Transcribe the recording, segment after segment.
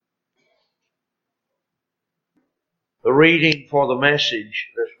The reading for the message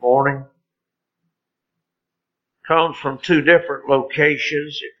this morning comes from two different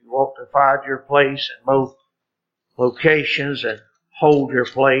locations. If you want to find your place in both locations and hold your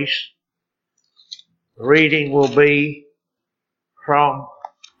place, the reading will be from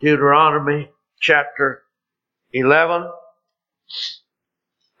Deuteronomy chapter 11,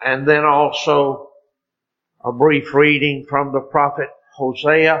 and then also a brief reading from the prophet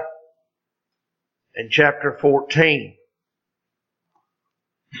Hosea in chapter 14.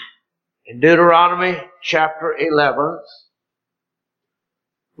 In Deuteronomy chapter 11,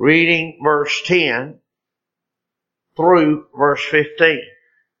 reading verse 10 through verse 15.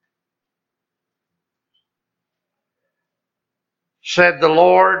 Said the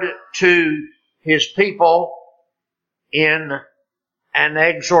Lord to his people in an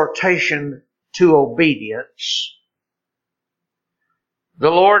exhortation to obedience. The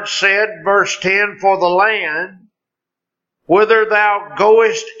Lord said, verse 10, "For the land whither thou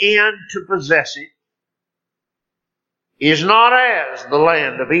goest in to possess it is not as the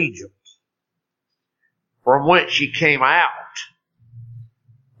land of Egypt, from whence ye came out,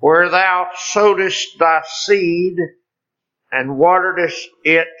 where thou sowedest thy seed and wateredest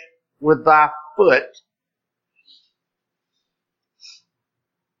it with thy foot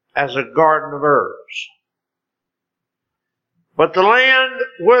as a garden of herbs. But the land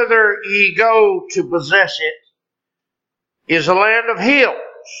whither ye go to possess it is a land of hills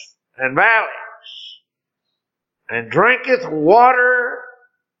and valleys, and drinketh water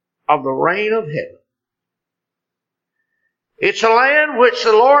of the rain of heaven. It's a land which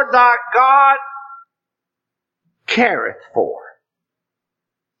the Lord thy God careth for.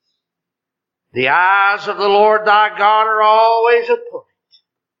 The eyes of the Lord thy God are always upon it,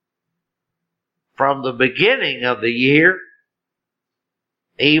 from the beginning of the year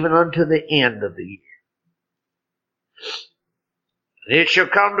even unto the end of the year. And it shall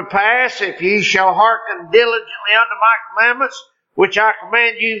come to pass, if ye shall hearken diligently unto my commandments, which I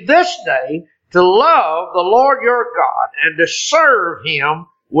command you this day, to love the Lord your God, and to serve him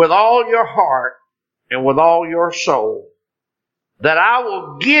with all your heart and with all your soul, that I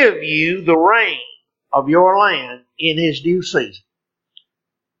will give you the rain of your land in his due season,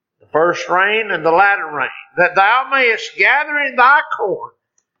 the first rain and the latter rain, that thou mayest gather in thy corn,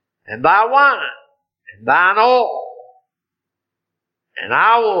 and thy wine, and thine oil. And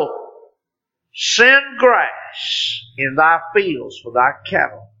I will send grass in thy fields for thy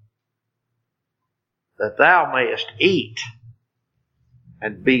cattle, that thou mayest eat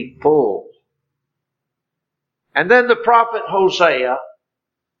and be full." And then the prophet Hosea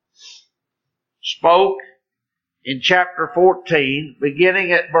spoke in chapter 14,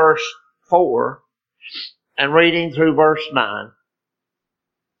 beginning at verse 4 and reading through verse 9.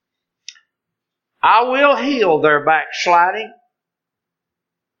 "I will heal their backsliding.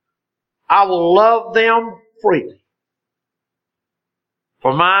 I will love them freely,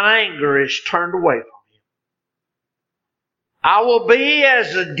 for mine anger is turned away from him. I will be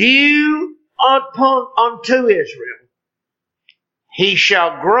as the dew unto Israel. He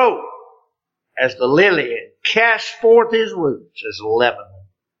shall grow as the lily and cast forth his roots as Lebanon.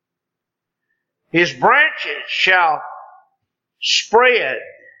 His branches shall spread,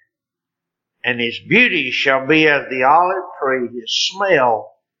 and his beauty shall be as the olive tree, his smell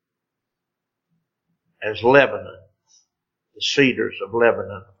as Lebanon," the cedars of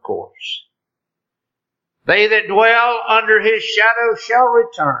Lebanon, of course. "They that dwell under his shadow shall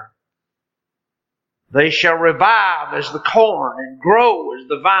return. They shall revive as the corn and grow as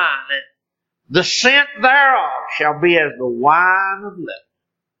the vine, and the scent thereof shall be as the wine of Lebanon.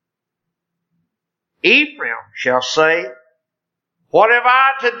 Ephraim shall say, What have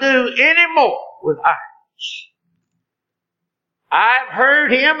I to do any more with idols? I have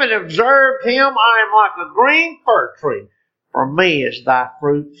heard him and observed him. I am like a green fir tree. From me is thy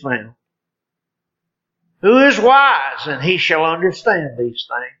fruit found. Who is wise, and he shall understand these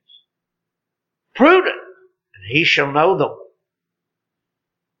things? Prudent, and he shall know them.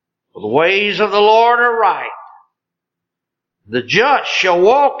 For the ways of the Lord are right. The just shall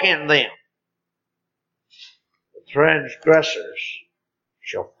walk in them. The transgressors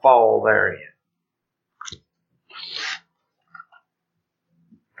shall fall therein."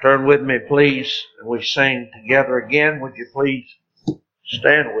 Turn with me, please, and we sing together again. Would you please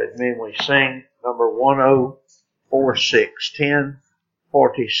stand with me and we sing number 1046,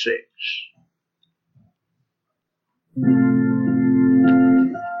 1046.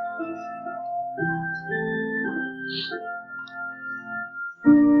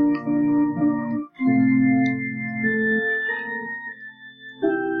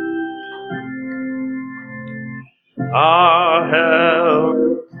 our help.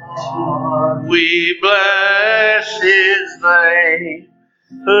 We bless His name,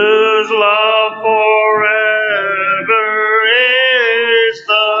 whose love forever is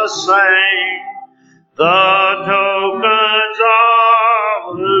the same. The tokens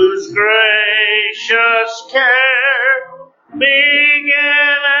of whose gracious care begin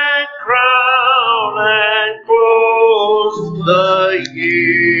and crown and close the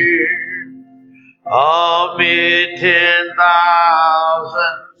year. Amid 10,000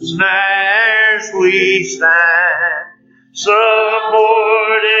 snares we stand,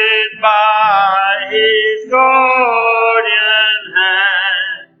 supported by His guardian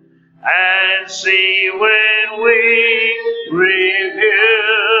hand, and see when we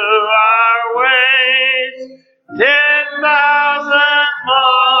review our ways, 10,000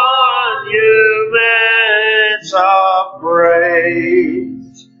 monuments of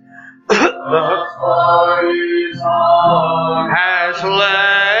praise. The far His arm has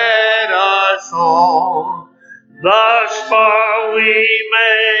led us on. Thus far we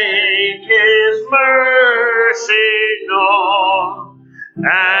make His mercy known.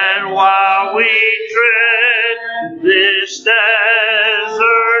 And while we tread this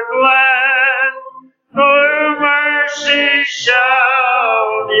desert land, through mercy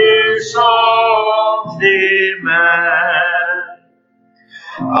shall new songs demand.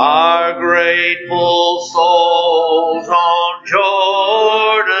 Our grateful souls on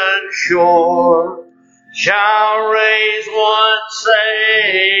Jordan's shore shall raise one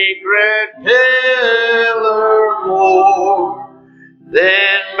sacred pillar more,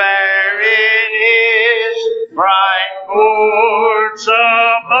 then bearing His bright courts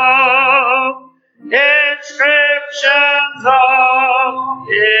above inscriptions of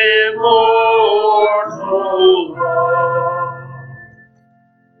immortal love.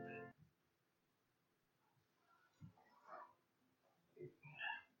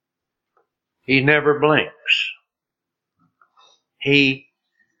 He never blinks. He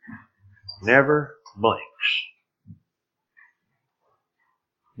never blinks.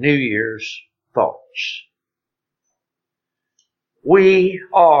 New Year's thoughts. We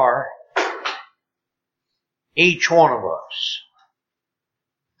are, each one of us,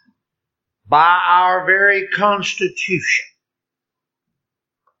 by our very constitution,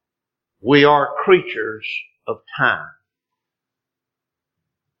 we are creatures of time.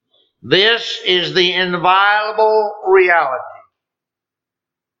 This is the inviolable reality.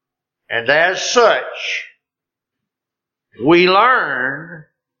 And as such, we learn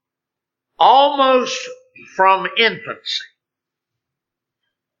almost from infancy.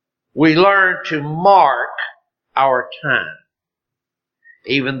 We learn to mark our time.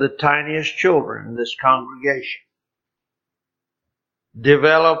 Even the tiniest children in this congregation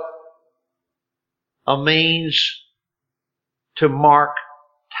develop a means to mark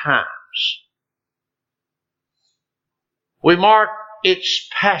times. We mark its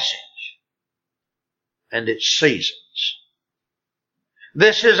passage and its seasons.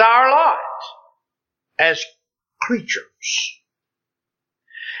 This is our lot as creatures.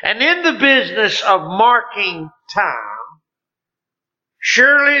 And in the business of marking time,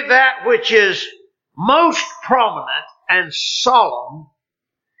 surely that which is most prominent and solemn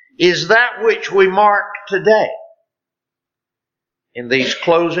is that which we mark today in these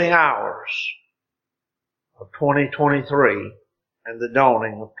closing hours of 2023 and the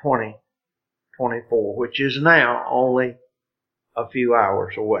dawning of 2024, which is now only a few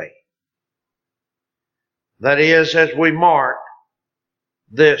hours away. That is, as we mark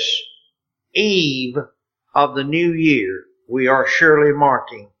this eve of the new year, we are surely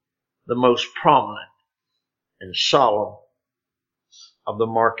marking the most prominent and solemn of the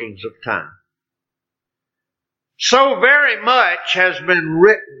markings of time. So very much has been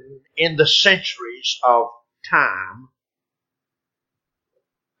written in the centuries of time,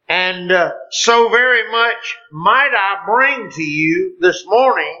 and so very much might I bring to you this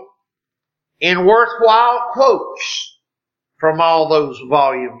morning in worthwhile quotes from all those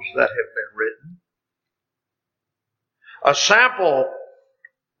volumes that have been written. A sample,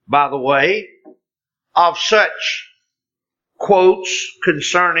 by the way, of such quotes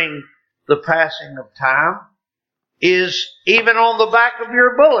concerning the passing of time is even on the back of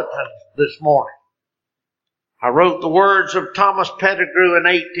your bulletin this morning. I wrote the words of Thomas Pettigrew in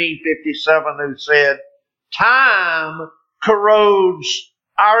 1857 who said, "Time corrodes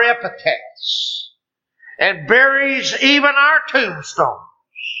our epitaphs and buries even our tombstones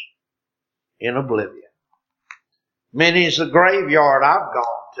in oblivion." Many's the graveyard I've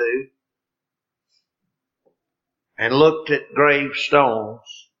gone to and looked at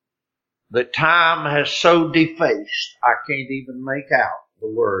gravestones that time has so defaced I can't even make out the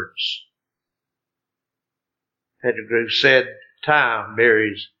words. Pettigrew said, time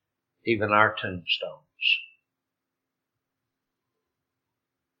buries even our tombstones.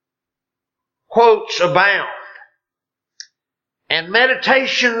 Quotes abound, and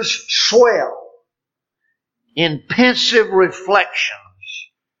meditations swell in pensive reflections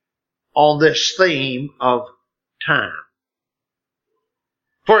on this theme of time.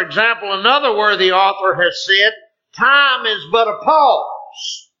 For example, another worthy author has said, time is but a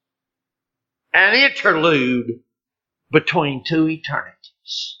pause, an interlude between two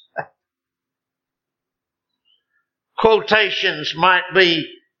eternities. Quotations might be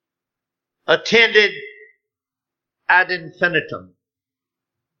attended ad infinitum,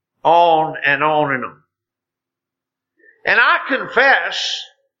 on and on and on. And I confess,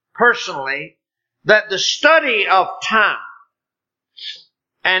 personally, that the study of time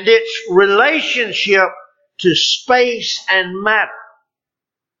and its relationship to space and matter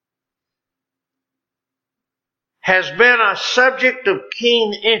has been a subject of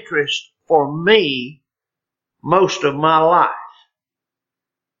keen interest for me most of my life,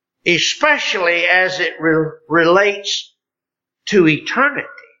 especially as it relates to eternity,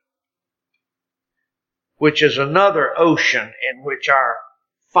 which is another ocean in which our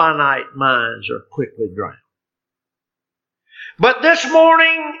finite minds are quickly drowned. But this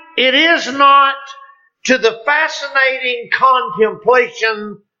morning, it is not to the fascinating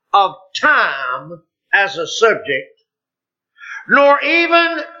contemplation of time as a subject, nor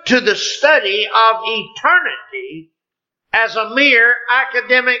even to the study of eternity as a mere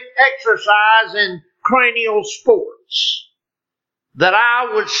academic exercise in cranial sports, that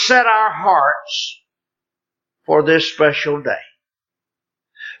I would set our hearts for this special day.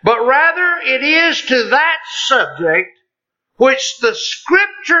 But rather it is to that subject which the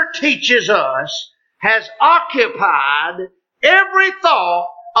Scripture teaches us has occupied every thought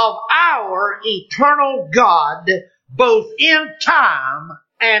of our eternal God, both in time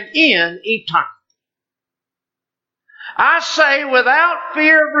and in eternity. I say without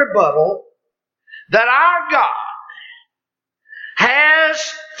fear of rebuttal that our God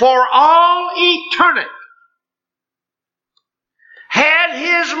has for all eternity had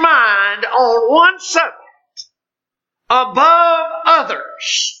His mind on one subject above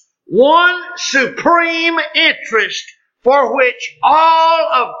others, one supreme interest for which all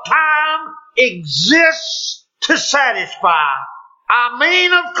of time exists to satisfy. I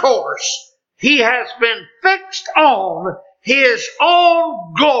mean, of course, He has been fixed on His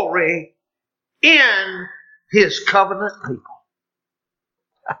own glory in His covenant people.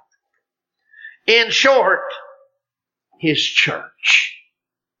 In short, His church.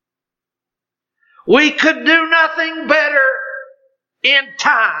 We could do nothing better in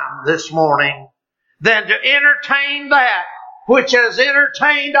time this morning than to entertain that which has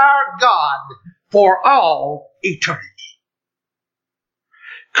entertained our God for all eternity.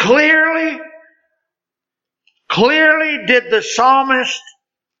 Clearly did the psalmist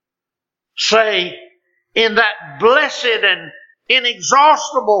say in that blessed and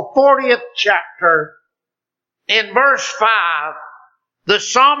inexhaustible 40th chapter, in verse 5, the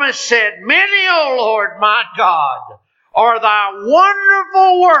psalmist said, "Many, O Lord my God, are thy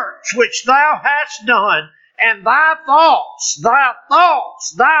wonderful works which thou hast done, and thy thoughts,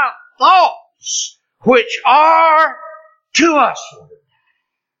 which are to us."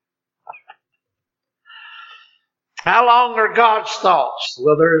 How long are God's thoughts?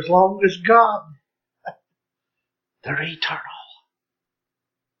 Well, they're as long as God. They're eternal.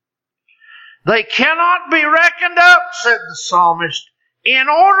 They cannot be reckoned up, said the psalmist, in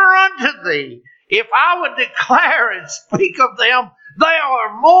order unto thee. If I would declare and speak of them, they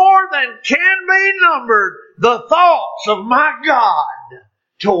are more than can be numbered, the thoughts of my God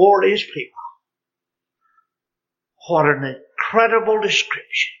toward His people. What an incredible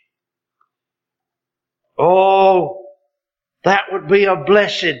description. Oh, that would be a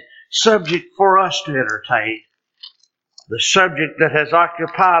blessed subject for us to entertain. The subject that has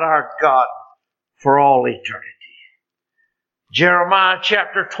occupied our God for all eternity. Jeremiah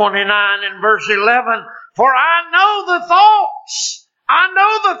chapter 29 and verse 11, "For I know the thoughts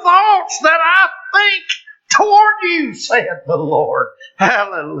that I think toward you, saith the Lord."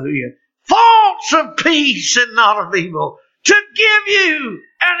 Hallelujah. Thoughts of peace and not of evil, to give you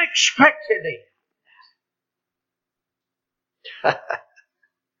an expected end.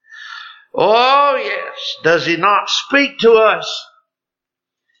 Oh yes, does He not speak to us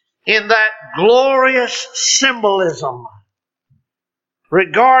in that glorious symbolism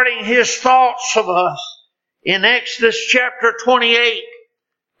regarding His thoughts of us in Exodus chapter 28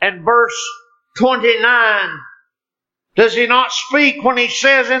 and verse 29. Does he not speak when he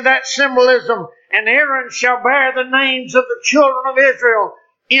says in that symbolism, and Aaron shall bear the names of the children of Israel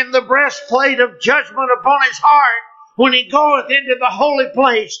in the breastplate of judgment upon his heart when he goeth into the holy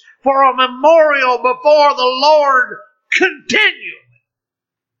place for a memorial before the Lord continually.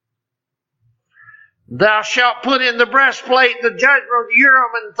 Thou shalt put in the breastplate the judgment of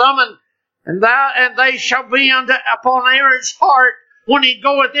Urim and Thummim, and they shall be upon Aaron's heart when he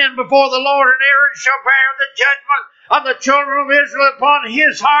goeth in before the Lord, and Aaron shall bear the judgment of the children of Israel upon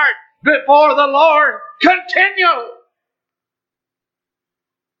his heart before the Lord continually.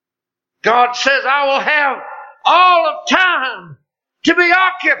 God says, I will have all of time to be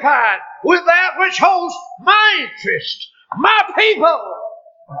occupied with that which holds my interest, my people.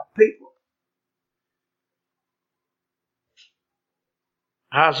 My people.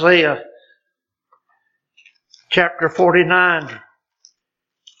 Isaiah chapter 49.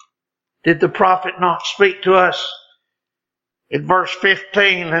 Did the prophet not speak to us in verse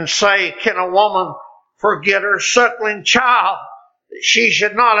 15 and say, can a woman forget her suckling child, that she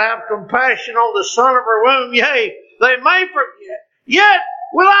should not have compassion on the son of her womb? Yea, they may forget, yet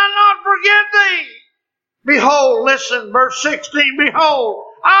will I not forget thee. Behold, listen, verse 16, behold,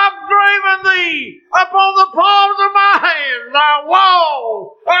 I've graven thee upon the palms of my hands. Thy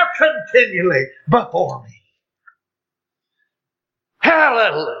walls are continually before me.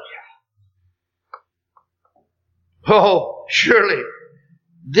 Hallelujah. Oh, surely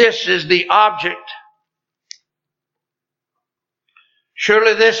this is the object.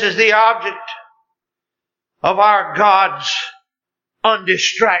 Surely this is the object of our God's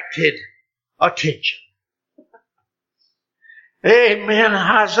undistracted attention. Amen.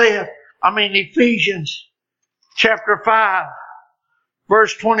 Ephesians chapter 5,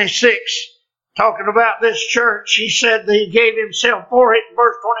 verse 26, talking about this church, he said that he gave himself for it.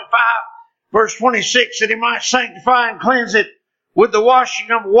 Verse 25, verse 26, that he might sanctify and cleanse it with the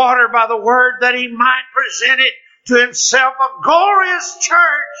washing of water by the word, that he might present it to himself a glorious church,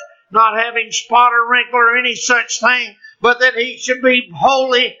 not having spot or wrinkle or any such thing, but that he should be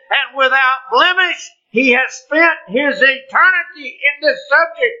holy and without blemish. He has spent his eternity in this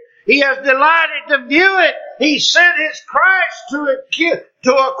subject. He has delighted to view it. He sent his Christ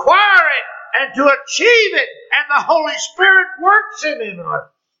to acquire it and to achieve it. And the Holy Spirit works it in us.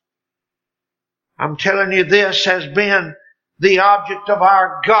 I'm telling you, this has been the object of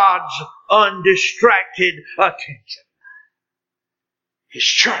our God's undistracted attention. His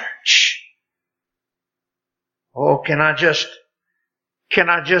church. Oh, can I just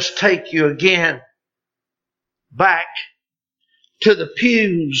take you again back to the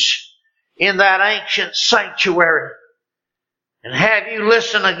pews in that ancient sanctuary and have you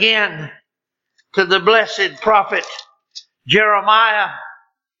listen again to the blessed prophet Jeremiah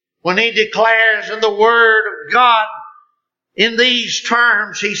when he declares in the Word of God in these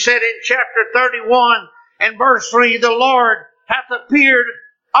terms. He said in chapter 31 and verse 3, the Lord hath appeared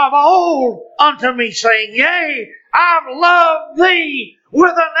of old unto me, saying, yea, I've loved thee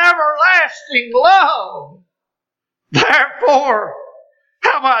with an everlasting love. Therefore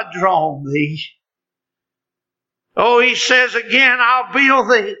have I drawn thee. Oh, he says again, I'll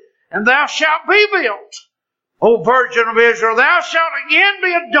build thee, and thou shalt be built. O Virgin of Israel, thou shalt again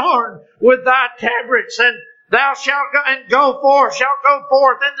be adorned with thy tabrets, and thou shalt go forth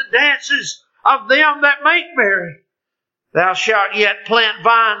in the dances of them that make merry. Thou shalt yet plant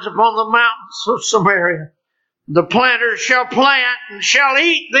vines upon the mountains of Samaria. The planters shall plant and shall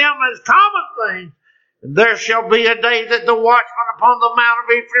eat them as common things. And there shall be a day that the watchman upon the mount of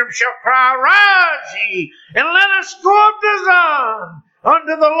Ephraim shall cry, arise ye, and let us go up to Zion,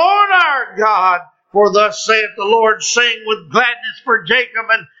 unto the Lord our God. For thus saith the Lord, sing with gladness for Jacob,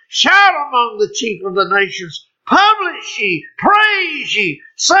 and shout among the chief of the nations. Publish ye, praise ye,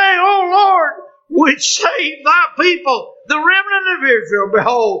 say, O Lord, which save thy people, the remnant of Israel.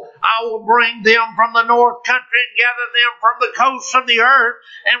 Behold, I will bring them from the north country and gather them from the coasts of the earth,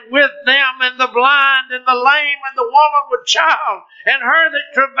 and with them and the blind and the lame and the woman with child, and her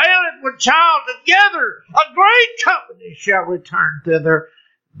that travaileth with child together. A great company shall return thither.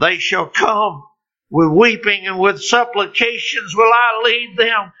 They shall come with weeping and with supplications will I lead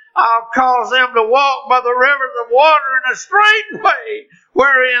them. I'll cause them to walk by the rivers of water in a straight way,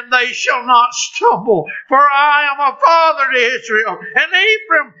 wherein they shall not stumble. For I am a father to Israel, and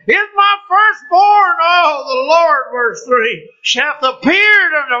Ephraim is my firstborn. Oh, the Lord, verse 3, hath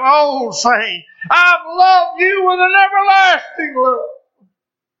appeared unto old, saying, I've loved you with an everlasting love.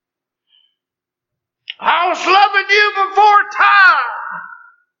 I was loving you before time,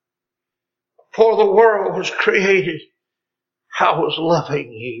 before the world was created. I was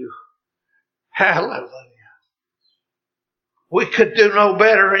loving you. Hallelujah. We could do no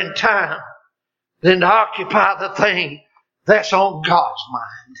better in time than to occupy the thing that's on God's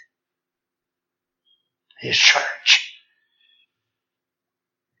mind. His church.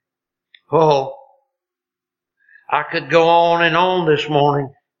 Oh, I could go on and on this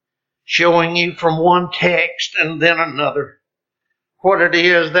morning, showing you from one text and then another what it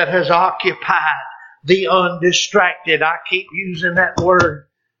is that has occupied the undistracted, I keep using that word,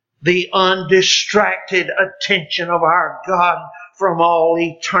 the undistracted attention of our God from all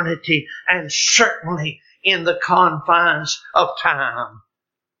eternity, and certainly in the confines of time.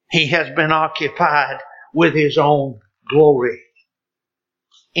 He has been occupied with His own glory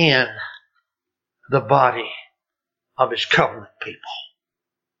in the body of His covenant people.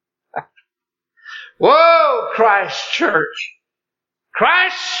 Whoa, Christ Church!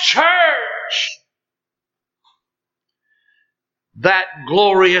 Christ Church! That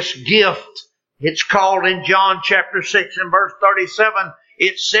glorious gift, it's called in John chapter 6 and verse 37,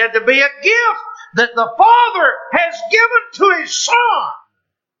 it's said to be a gift that the Father has given to His Son.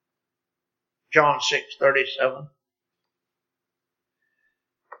 John 6:37.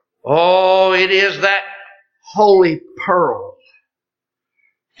 Oh, it is that holy pearl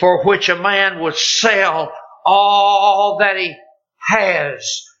for which a man would sell all that he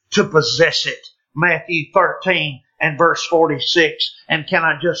has to possess it. Matthew 13 and verse 46. And can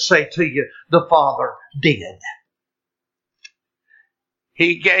I just say to you, the Father did.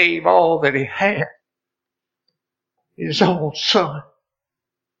 He gave all that He had, His own Son,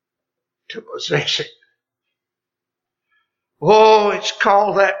 to possess it. Oh, it's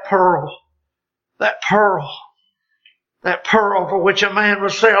called that pearl. That pearl. That pearl for which a man will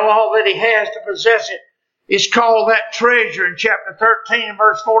sell all that he has to possess it. It's called that treasure in chapter 13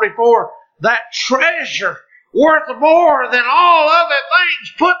 verse 44. That treasure worth more than all other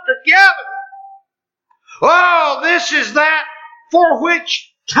things put together. Oh, this is that for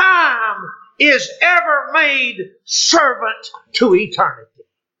which time is ever made servant to eternity.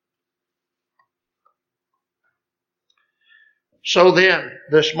 So then,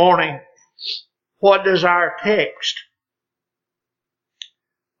 this morning, what does our text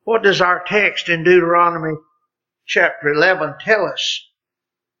in Deuteronomy chapter 11 tell us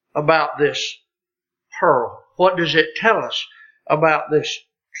about this pearl? What does it tell us about this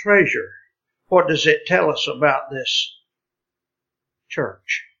treasure? What does it tell us about this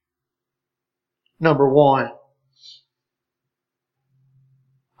church? Number one,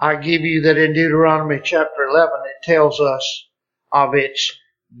 I give you that in Deuteronomy chapter 11 it tells us of its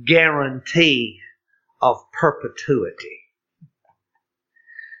guarantee of perpetuity.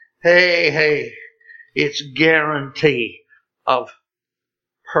 Hey, its guarantee of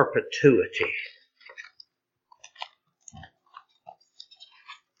perpetuity.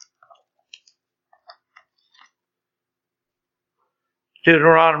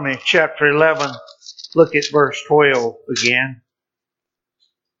 Deuteronomy chapter 11, look at verse 12 again.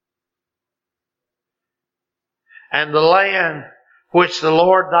 And the land which the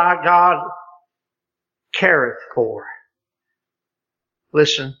Lord thy God careth for.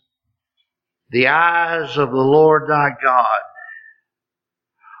 Listen, the eyes of the Lord thy God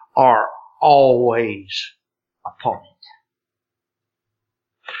are always upon it.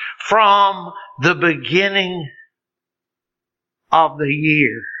 From the beginning of the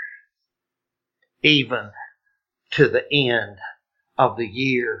year, even to the end of the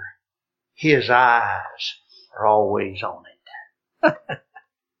year, His eyes are always on it.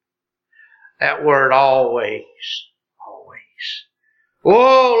 That word always.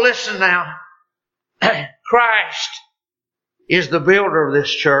 Oh, listen now. Christ is the builder of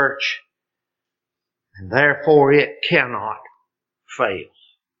this church, and therefore it cannot fail.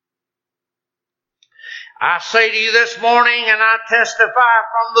 I say to you this morning, and I testify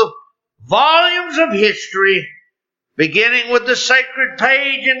from the volumes of history, beginning with the sacred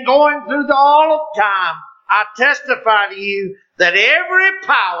page and going through all of time, I testify to you that every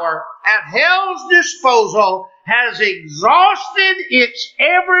power at hell's disposal has exhausted its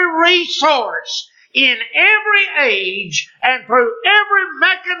every resource in every age and through every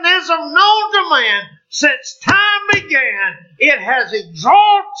mechanism known to man since time began. It has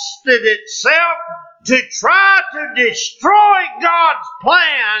exhausted itself to try to destroy God's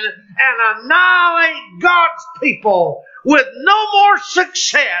plan and annihilate God's people with no more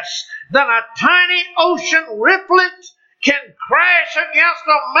success than a tiny ocean rivulet can crash against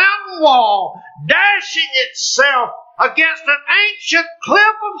a mountain wall, dashing itself against an ancient cliff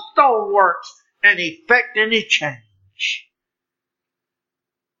of stoneworks and effect any change.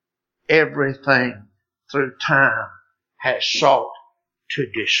 Everything through time has sought to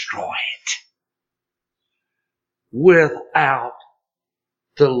destroy it without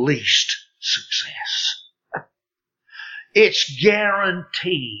the least success. It's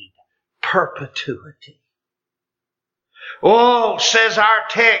guaranteed perpetuity. Oh, says our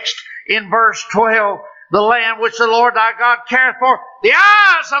text in verse 12, the land which the Lord thy God careth for, the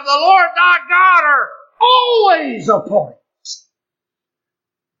eyes of the Lord thy God are always upon it.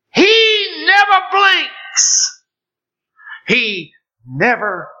 He never blinks. He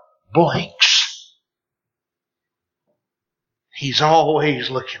never blinks. He's always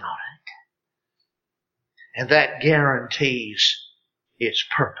looking on it. And that guarantees its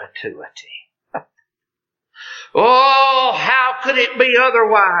perpetuity. Oh, how could it be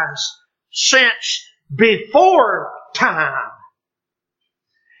otherwise, since before time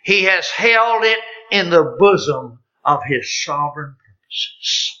He has held it in the bosom of His sovereign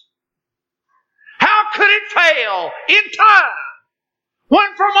purposes? How could it fail in time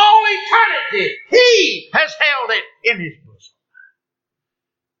when from all eternity He has held it in His bosom?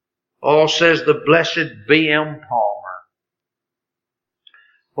 Oh, says the blessed B.M. Palmer.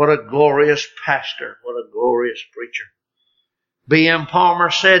 What a glorious pastor. What a glorious preacher. B.M. Palmer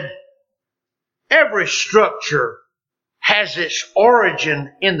said, every structure has its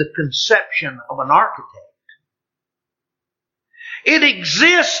origin in the conception of an architect. It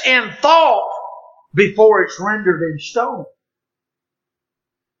exists in thought before it's rendered in stone.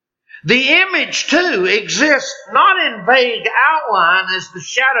 The image, too, exists not in vague outline as the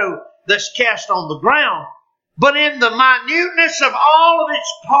shadow that's cast on the ground, but in the minuteness of all of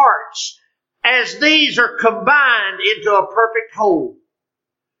its parts, as these are combined into a perfect whole.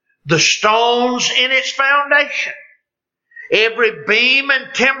 The stones in its foundation, every beam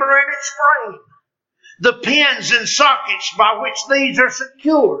and timber in its frame, the pins and sockets by which these are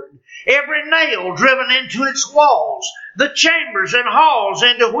secured, every nail driven into its walls, the chambers and halls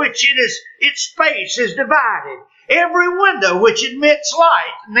into which its space is divided, every window which admits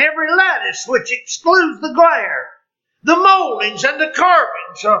light, and every lattice which excludes the glare, the moldings and the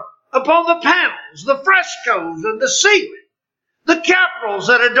carvings upon the panels, the frescoes and the ceiling, the capitals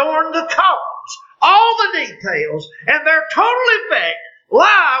that adorn the columns, all the details and their total effect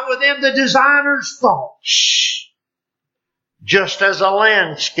lie within the designer's thoughts. Just as a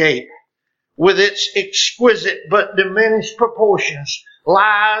landscape with its exquisite but diminished proportions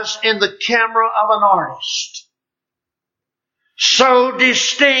lies in the camera of an artist, so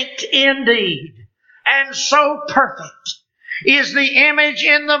distinct indeed and so perfect is the image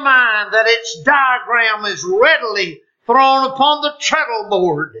in the mind that its diagram is readily thrown upon the treadle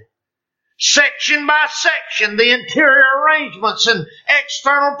board. Section by section, the interior arrangements and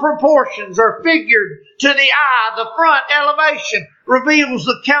external proportions are figured to the eye. The front elevation reveals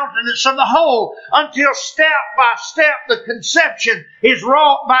the countenance of the whole, until step by step the conception is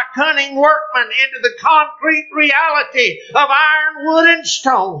wrought by cunning workmen into the concrete reality of iron, wood, and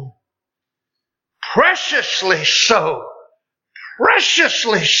stone. Preciously so,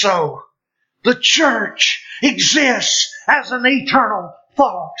 the church exists as an eternal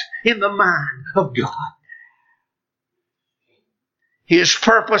thought in the mind of God. His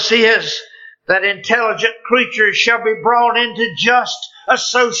purpose is that intelligent creatures shall be brought into just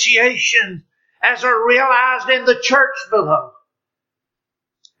association as are realized in the church below.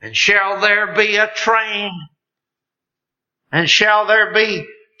 And shall there be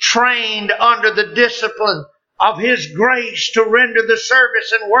trained under the discipline of His grace to render the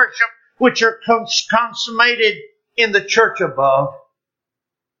service and worship which are consummated in the church above.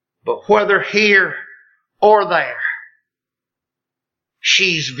 But whether here or there,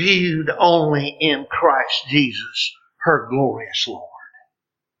 she's viewed only in Christ Jesus, her glorious Lord.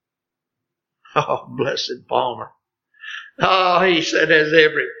 Oh, blessed Palmer. Oh, he said, as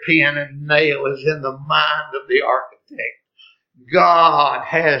every pin and nail is in the mind of the architect, God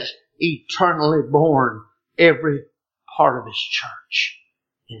has eternally borne every part of His church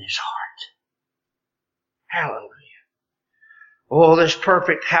in His heart. Hallelujah. Oh, this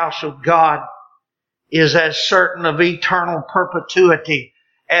perfect house of God is as certain of eternal perpetuity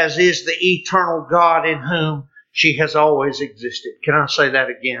as is the eternal God in whom she has always existed. Can I say that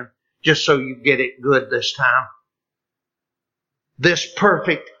again? Just so you get it good this time. This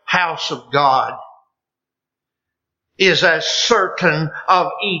perfect house of God is as certain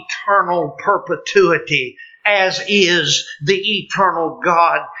of eternal perpetuity as is the eternal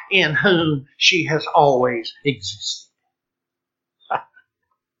God in whom she has always existed.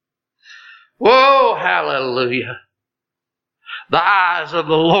 Whoa, hallelujah. The eyes of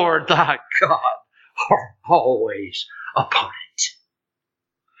the Lord thy God are always upon it.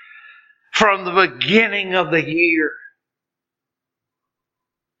 From the beginning of the year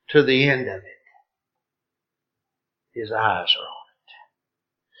to the end of it. His eyes are on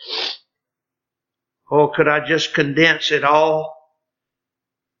it. Oh, could I just condense it all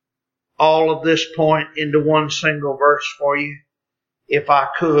of this point into one single verse for you? If I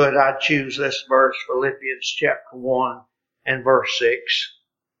could, I'd choose this verse, Philippians chapter 1 and verse 6.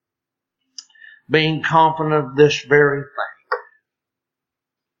 Being confident of this very thing,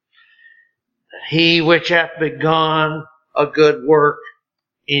 that he which hath begun a good work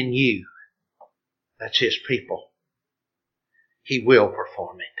in you, that's his people, he will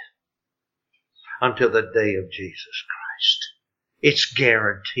perform it until the day of Jesus Christ. It's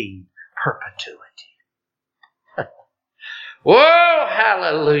guaranteed perpetuity. Whoa,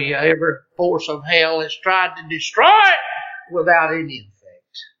 hallelujah. Every force of hell has tried to destroy it without any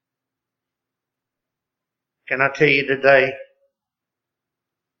effect. Can I tell you today,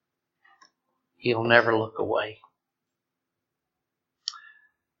 he'll never look away.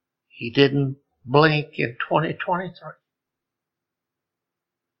 He didn't blink in 2023.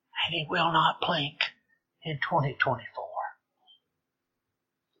 And he will not blink in 2024.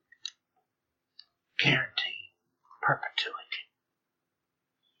 Guaranteed perpetuity.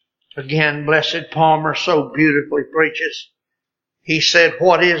 Again, Blessed Palmer so beautifully preaches. He said,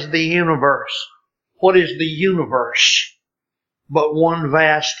 what is the universe? What is the universe but one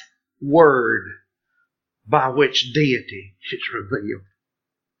vast word by which deity is revealed?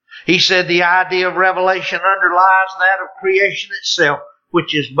 He said the idea of revelation underlies that of creation itself,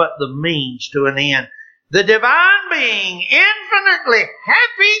 which is but the means to an end. The divine being infinitely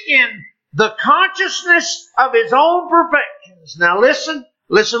happy in the consciousness of his own perfections. Now listen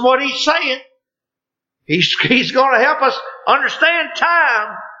what he's saying. He's going to help us understand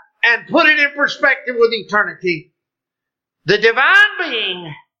time and put it in perspective with eternity. The divine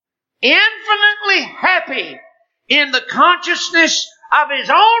being infinitely happy in the consciousness of his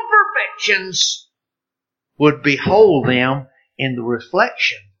own perfections would behold them in the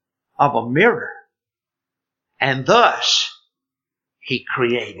reflection of a mirror. And thus he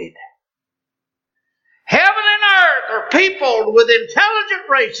created. Heaven and earth are peopled with intelligent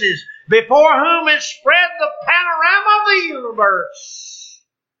races before whom is spread the panorama of the universe,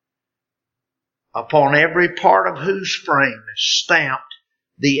 upon every part of whose frame is stamped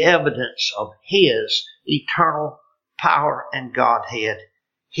the evidence of his eternal power and Godhead.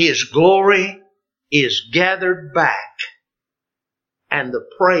 His glory is gathered back, and the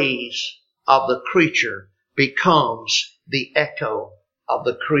praise of the creature becomes the echo of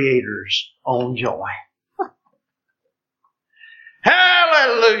the Creator's own joy.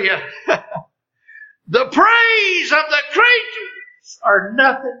 Hallelujah! The praise of the creatures are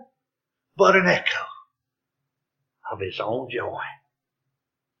nothing but an echo of his own joy.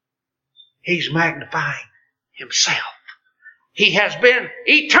 He's magnifying himself. He has been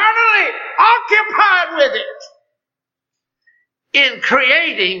eternally occupied with it in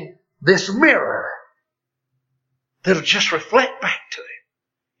creating this mirror that'll just reflect back to him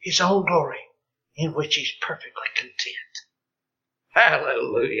his own glory in which he's perfectly content.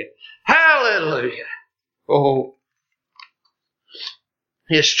 Hallelujah. Hallelujah. Oh,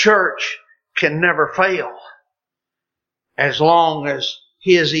 his church can never fail as long as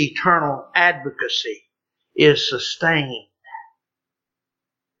his eternal advocacy is sustained.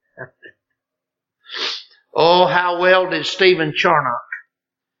 Oh, how well did Stephen Charnock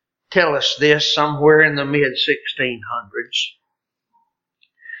tell us this somewhere in the mid-1600s.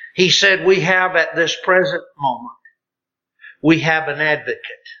 He said, we have at this present moment, we have an advocate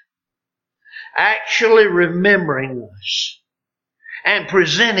actually remembering us and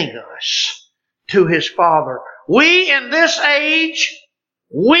presenting us to his Father. We in this age,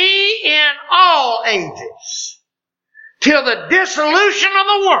 we in all ages, till the dissolution of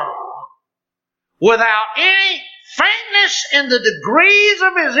the world, without any faintness in the degrees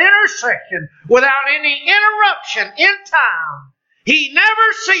of his intercession, without any interruption in time, he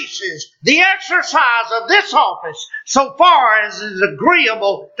never ceases the exercise of this office so far as is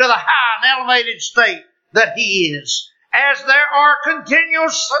agreeable to the high and elevated state that he is. As there are continual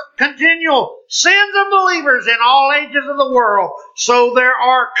sins of believers in all ages of the world, so there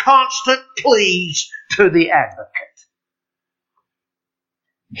are constant pleas to the advocate.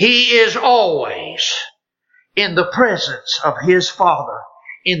 He is always in the presence of his Father,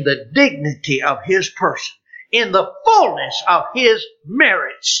 in the dignity of his person, in the fullness of his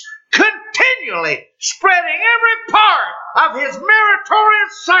merits, continually spreading every part of his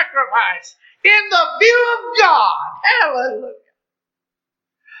meritorious sacrifice in the view of God. Hallelujah.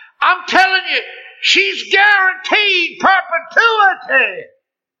 I'm telling you, she's guaranteed perpetuity.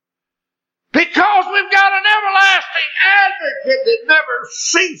 Because we've got an everlasting advocate that never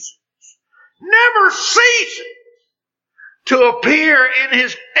ceases to appear in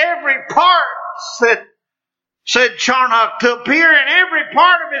his every part, said Charnock, to appear in every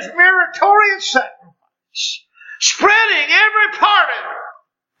part of his meritorious sacrifice, spreading every part of it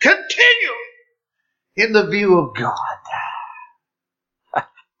continually in the view of God.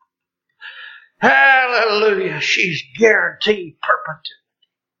 Hallelujah. She's guaranteed perpetuity.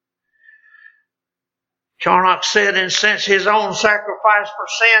 Charnock said, and since his own sacrifice for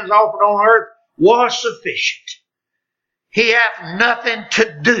sins offered on earth was sufficient, he hath nothing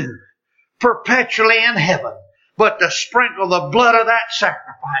to do perpetually in heaven but to sprinkle the blood of that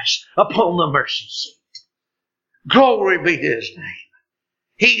sacrifice upon the mercy seat. Glory be to his name.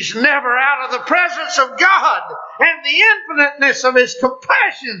 He's never out of the presence of God, and the infiniteness of his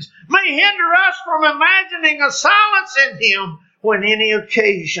compassions may hinder us from imagining a silence in him when any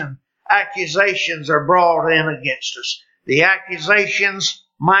occasion accusations are brought in against us. The accusations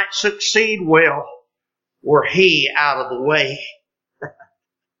might succeed well were he out of the way.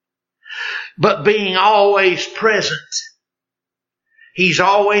 But being always present, he's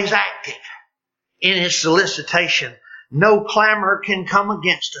always active in his solicitation. No clamor can come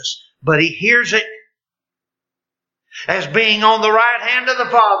against us, but he hears it as being on the right hand of the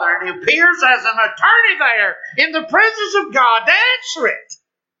Father, and he appears as an attorney there in the presence of God to answer it,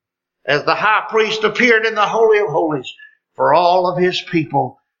 as the high priest appeared in the Holy of Holies for all of his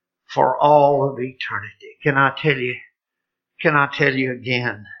people for all of eternity. Can I tell you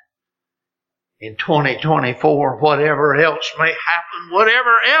again? In 2024, whatever else may happen,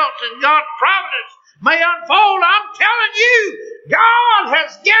 whatever else in God's providence may unfold, I'm telling you, God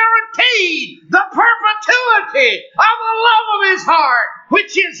has guaranteed the perpetuity of the love of his heart,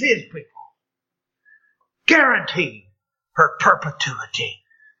 which is his people. Guaranteed her perpetuity.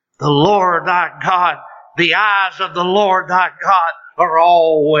 The Lord thy God, the eyes of the Lord thy God are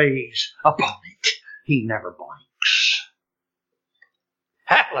always upon it. He never blinks.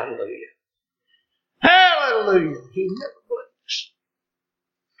 Hallelujah. Hallelujah. He never blinks.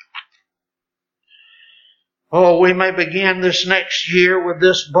 Oh, we may begin this next year with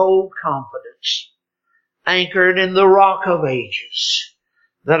this bold confidence, anchored in the rock of ages,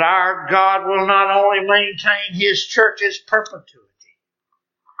 that our God will not only maintain his church's perpetuity,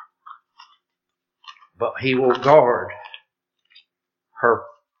 but he will guard her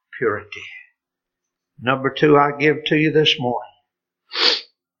purity. Number 2, I give to you this morning.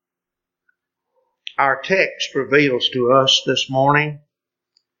 Our text reveals to us this morning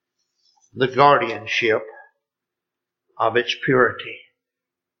the guardianship of its purity.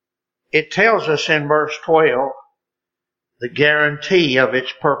 It tells us in verse 12 the guarantee of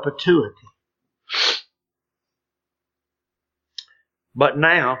its perpetuity. But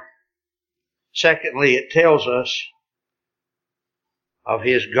now, secondly, it tells us of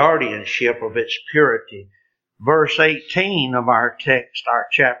his guardianship of its purity. Verse 18 of our text, our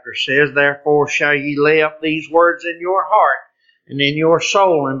chapter says, therefore shall ye lay up these words in your heart and in your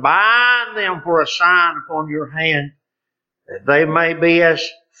soul, and bind them for a sign upon your hand, that they may be as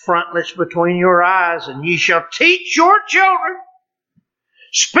frontlets between your eyes, and ye shall teach your children,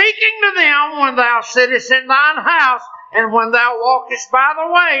 speaking to them when thou sittest in thine house, and when thou walkest by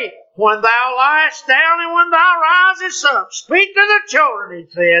the way, when thou liest down, and when thou risest up. Speak to the children,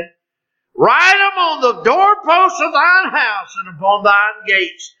 he said. Write them on the doorposts of thine house and upon thine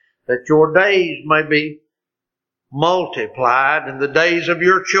gates, that your days may be multiplied, and the days of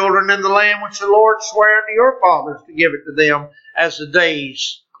your children in the land which the Lord sware to your fathers to give it to them, as the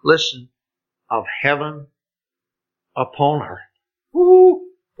days, listen, of heaven upon earth. Woo!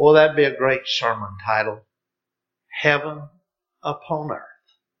 Well, that'd be a great sermon title. Heaven upon earth.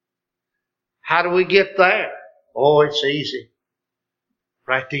 How do we get there? Oh, it's easy.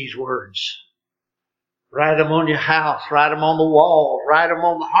 Write these words. Write them on your house. Write them on the walls. Write them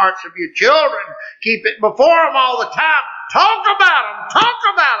on the hearts of your children. Keep it before them all the time. Talk about them. Talk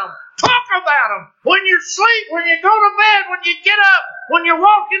about them. Talk about them. When you sleep, when you go to bed, when you get up, when you're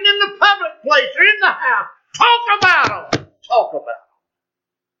walking in the public place or in the house. Talk about them. Talk about them.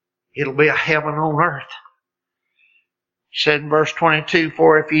 It'll be a heaven on earth. He said in verse 22,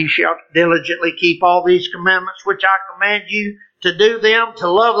 for if ye shall diligently keep all these commandments which I command you, to do them, to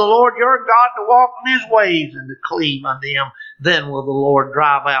love the Lord your God, to walk in his ways, and to cleave unto him, then will the Lord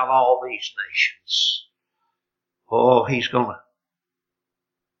drive out all these nations. Oh, he's going to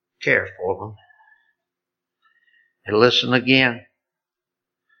care for them. And listen again.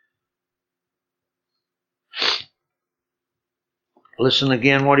 Listen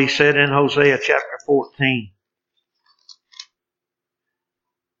again what he said in Hosea chapter 14.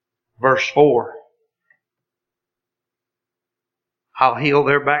 Verse 4. I'll heal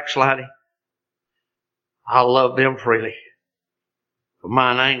their backsliding. I'll love them freely. But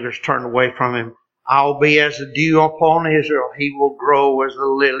mine anger's turned away from him. I'll be as the dew upon Israel. He will grow as the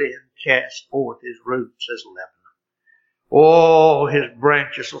lily and cast forth his roots as Lebanon. Oh, his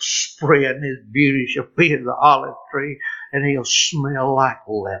branches will spread and his beauty shall be as the olive tree, and he'll smell like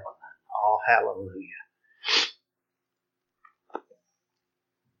Lebanon. Oh, hallelujah.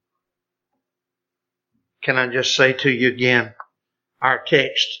 Can I just say to you again, our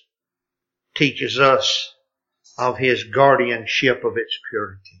text teaches us of his guardianship of its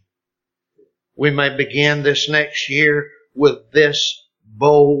purity. We may begin this next year with this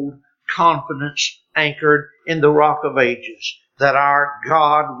bold confidence anchored in the rock of ages, that our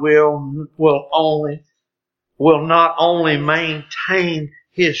God will not only maintain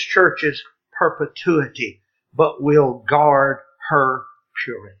his church's perpetuity, but will guard her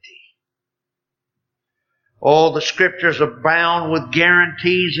purity. All the scriptures abound with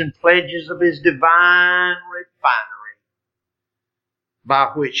guarantees and pledges of his divine refinery,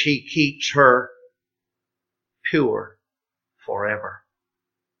 by which he keeps her pure forever.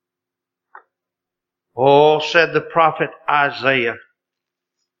 Oh, said the prophet Isaiah,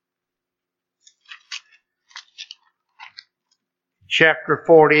 chapter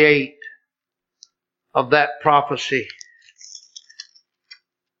 48 of that prophecy.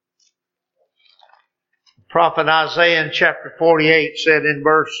 The prophet Isaiah in chapter 48 said in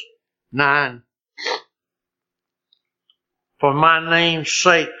verse 9, for my name's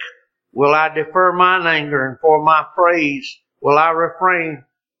sake will I defer mine anger, and for my praise will I refrain,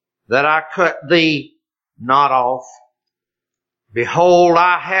 that I cut thee not off. Behold,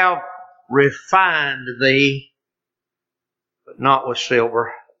 I have refined thee, but not with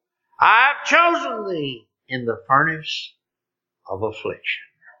silver. I have chosen thee in the furnace of affliction.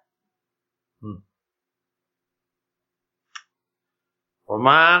 For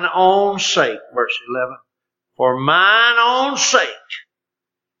mine own sake, verse 11, for mine own sake,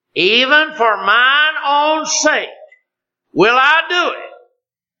 even for mine own sake, will I do it.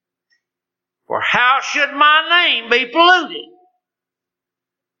 For how should my name be polluted?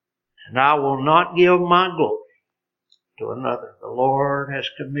 And I will not give my glory to another. The Lord has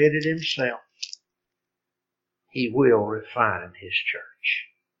committed himself. He will refine his church.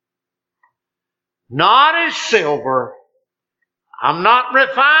 Not as silver. I'm not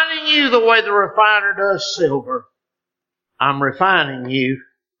refining you the way the refiner does silver. I'm refining you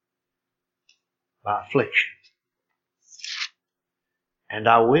by affliction. And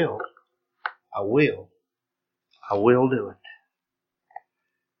I will do it.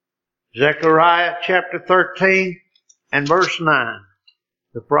 Zechariah chapter 13 and verse 9.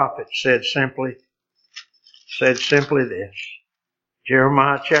 The prophet said simply this.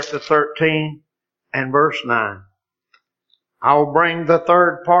 Jeremiah chapter 13 and verse 9. I will bring the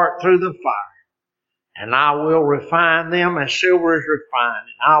third part through the fire, and I will refine them as silver is refined,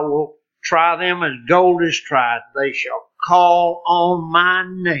 and I will try them as gold is tried. They shall call on my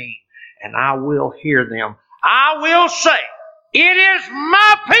name, and I will hear them. I will say, it is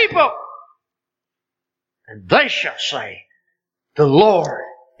my people. And they shall say, the Lord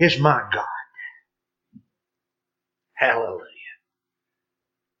is my God. Hallelujah.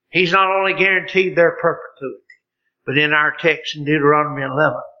 He's not only guaranteed their perpetuity, but in our text in Deuteronomy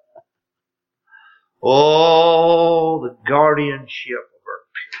 11, oh, the guardianship of her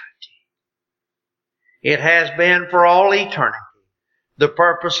purity. It has been for all eternity the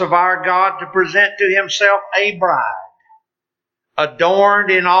purpose of our God to present to himself a bride, adorned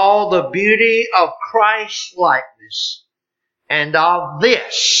in all the beauty of Christ's likeness. And of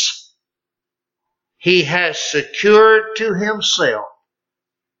this, he has secured to himself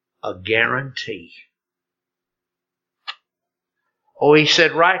a guarantee. Oh, he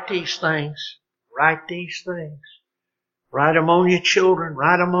said, write these things. Write these things. Write them on your children.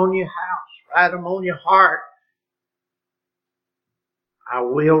 Write them on your house. Write them on your heart. I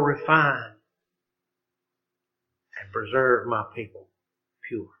will refine and preserve my people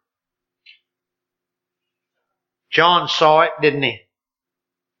pure. John saw it, didn't he?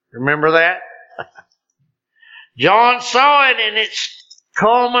 Remember that? John saw it in its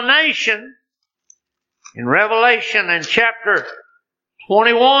culmination in Revelation in chapter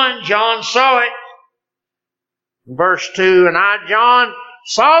 21. John saw it. Verse 2, and I, John,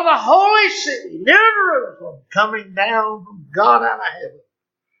 saw the holy city, New Jerusalem, coming down from God out of heaven,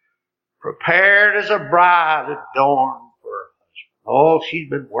 prepared as a bride adorned for her husband. Oh, she's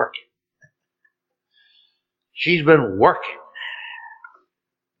been working. She's been working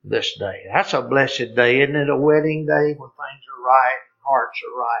this day. That's a blessed day, isn't it? A wedding day when things are right, hearts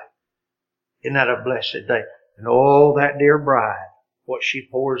are right. Isn't that a blessed day? And oh, that dear bride, what she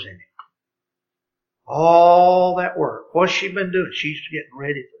pours in it. All that work. What's she been doing? She's getting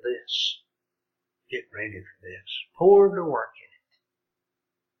ready for this. Getting ready for this. Poured the work in it.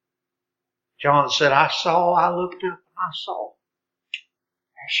 John said, I looked up and I saw.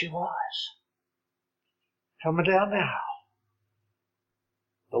 There she was. Coming down the aisle.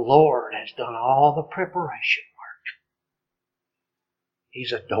 The Lord has done all the preparation work.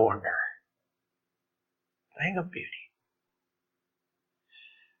 He's adorned her. Thing of beauty.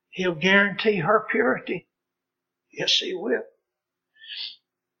 He'll guarantee her purity. Yes, He will.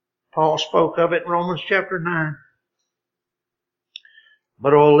 Paul spoke of it in Romans chapter 9.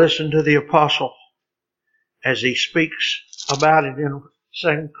 But oh, listen to the apostle as he speaks about it in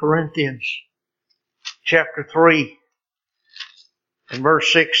 2 Corinthians chapter 3 and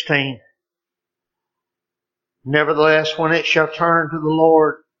verse 16. Nevertheless, when it shall turn to the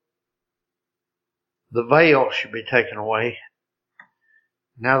Lord, the veil shall be taken away.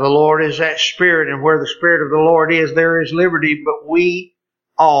 Now the Lord is that Spirit, and where the Spirit of the Lord is, there is liberty. But we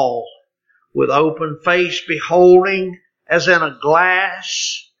all, with open face, beholding as in a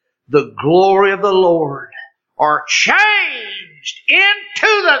glass the glory of the Lord, are changed into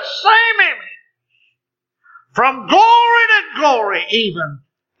the same image, from glory to glory, even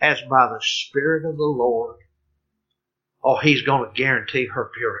as by the Spirit of the Lord. Oh, He's going to guarantee her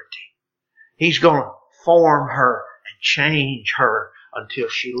purity. He's going to form her and change her until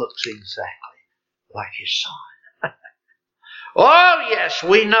she looks exactly like His Son. Oh, yes,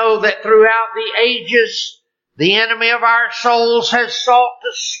 we know that throughout the ages, the enemy of our souls has sought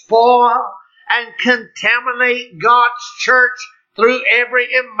to spoil and contaminate God's church through every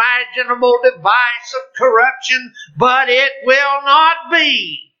imaginable device of corruption, but it will not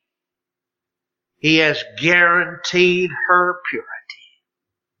be. He has guaranteed her purity.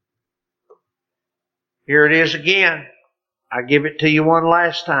 Here it is again. I give it to you one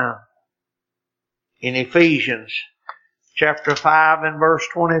last time. In Ephesians chapter 5 and verse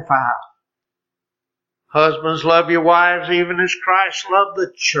 25. Husbands, love your wives even as Christ loved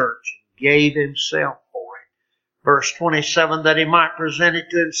the church and gave Himself for it. Verse 27, that He might present it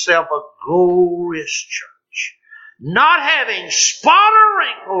to Himself a glorious church, not having spot or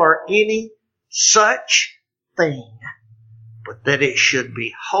wrinkle or any such thing, but that it should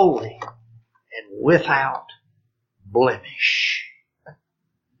be holy and without blemish.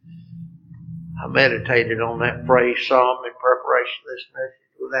 I meditated on that phrase some in preparation of this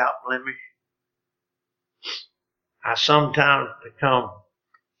message, without blemish. I sometimes become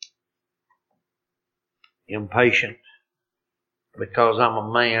impatient because I'm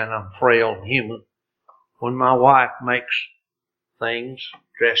a man, I'm frail and human. When my wife makes things,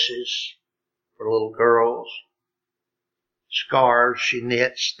 dresses for little girls, scarves she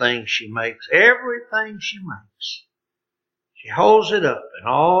knits, things she makes, everything she makes, she holds it up and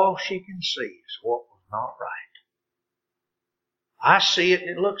all she can see is what was not right. I see it and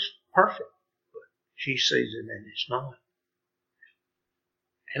it looks perfect. She sees it and it's not.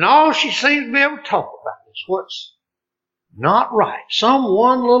 And all she seems to be able to talk about is what's not right. Some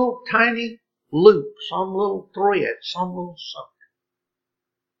one little tiny loop, some little thread, some little something.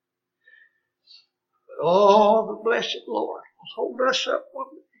 But oh, the blessed Lord will hold us up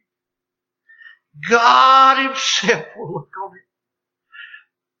one day. God Himself will look on it.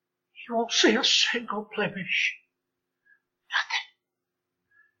 He won't see a single blemish.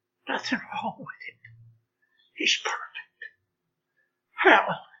 Nothing wrong with it. He's perfect.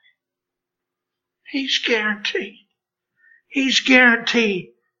 Hallelujah. He's guaranteed. He's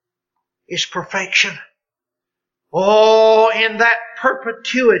guaranteed His perfection. Oh, in that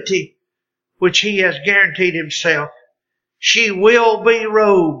perpetuity which He has guaranteed Himself, she will be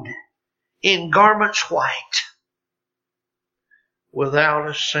robed in garments white, without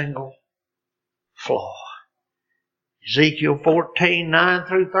a single flaw. Ezekiel 14, 9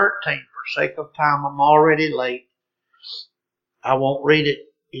 through 13. For sake of time, I'm already late. I won't read it.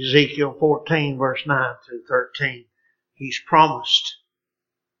 Ezekiel 14, verse 9 through 13. He's promised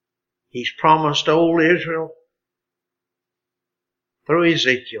old Israel through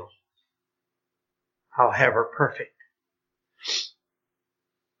Ezekiel, I'll have her perfect.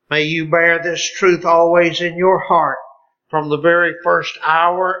 May you bear this truth always in your heart from the very first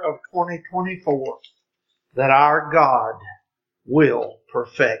hour of 2024, that our God will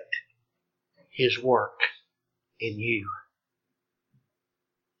perfect His work in you.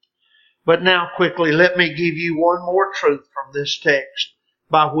 But now quickly, let me give you one more truth from this text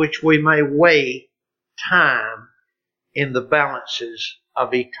by which we may weigh time in the balances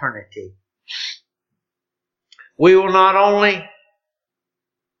of eternity. We will not only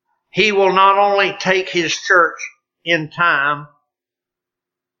He will not only take His church in time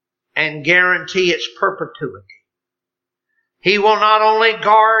and guarantee its perpetuity. He will not only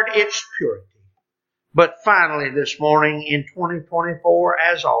guard its purity, but finally this morning in 2024,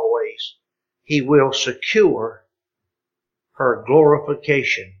 as always, He will secure her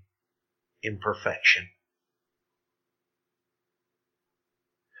glorification in perfection.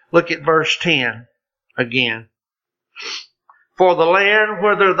 Look at verse 10 again. For the land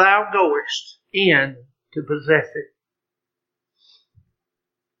whither thou goest in to possess it.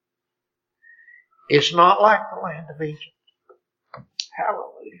 It's not like the land of Egypt.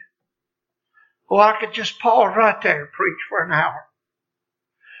 Hallelujah. Well, I could just pause right there and preach for an hour.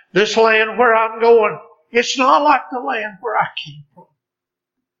 This land where I'm going, it's not like the land where I came from.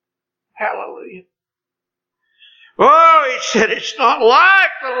 Hallelujah. Oh, he said it's not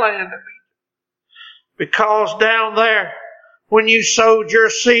like the land of Egypt. Because down there, when you sowed your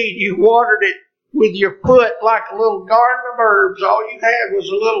seed, you watered it with your foot like a little garden of herbs. All you had was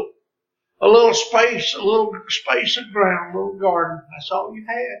a little space of ground, a little garden. That's all you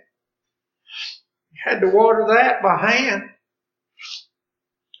had. You had to water that by hand.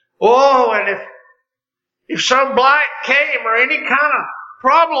 Oh, and if some blight came or any kind of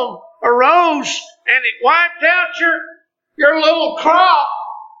problem arose and it wiped out your little crop,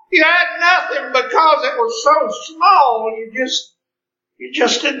 you had nothing because it was so small. You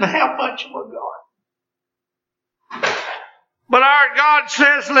just didn't have much of a garden. But our God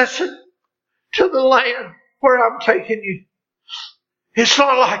says, listen, to the land where I'm taking you. It's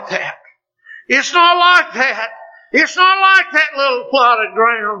not like that. It's not like that. It's not like that little plot of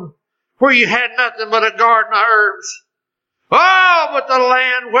ground where you had nothing but a garden of herbs. Oh, but the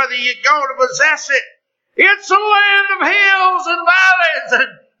land, whether you go to possess it, it's a land of hills and valleys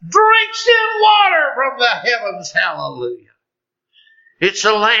and drinks in water from the heavens. Hallelujah. It's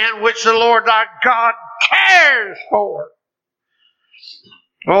a land which the Lord our God cares for.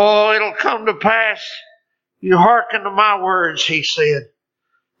 Oh, it'll come to pass. You hearken to my words, he said.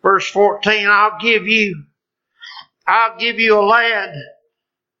 Verse 14, I'll give you a land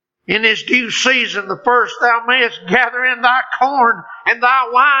in this due season. The first thou mayest gather in thy corn and thy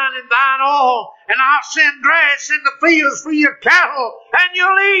wine and thine oil, and I'll send grass in the fields for your cattle, and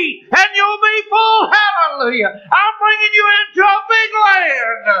you'll eat, and you'll be full. Hallelujah. I'm bringing you into a big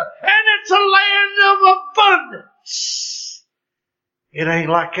land, and it's a land of abundance. It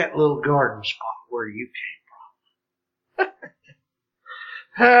ain't like that little garden spot where you came from.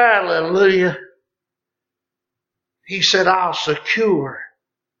 Hallelujah. He said, I'll secure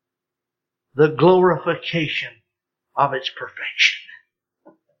the glorification of its perfection.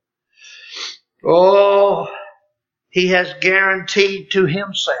 Oh, he has guaranteed to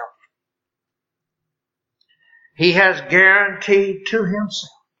himself. He has guaranteed to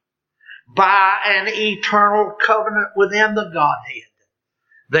himself by an eternal covenant within the Godhead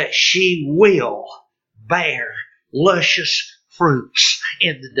that she will bear luscious fruits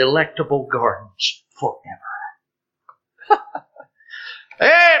in the delectable gardens forever.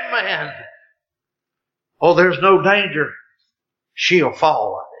 Amen. Oh, there's no danger. She'll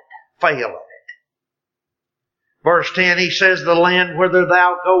fall of it, fail of it. Verse 10, he says, the land whither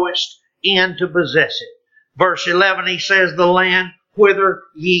thou goest in to possess it. Verse 11, he says, the land whither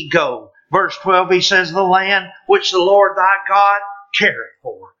ye go. Verse 12, he says, the land which the Lord thy God careth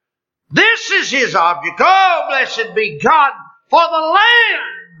for. This is his object. Oh, blessed be God for the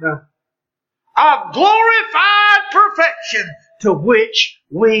land of glorified perfection to which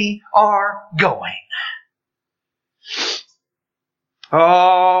we are going.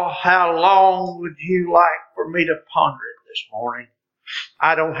 Oh, how long would you like for me to ponder it this morning?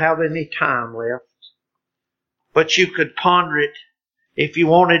 I don't have any time left. But you could ponder it. If you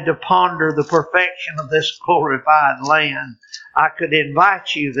wanted to ponder the perfection of this glorified land, I could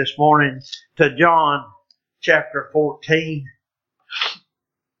invite you this morning to John chapter 14.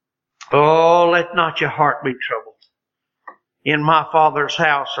 Oh, let not your heart be troubled. In my Father's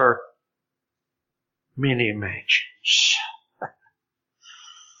house are many mansions.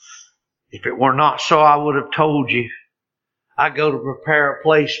 If it were not so, I would have told you. I go to prepare a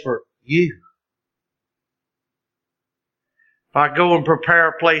place for you. If I go and prepare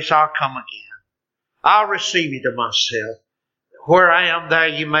a place, I'll come again. I'll receive you to myself. Where I am, there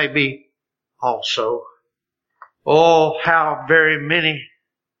you may be also. Oh, how very many.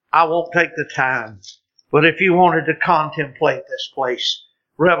 I won't take the time. But if you wanted to contemplate this place,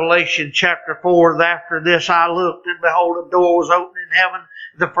 Revelation chapter 4, after this I looked, and behold, a door was opened in heaven.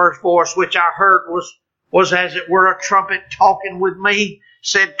 The first voice which I heard was as it were a trumpet talking with me,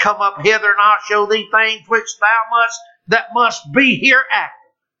 said, come up hither, and I'll show thee things which that must be hereafter.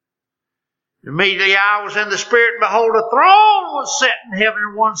 Immediately I was in the Spirit, and behold, a throne was set in heaven,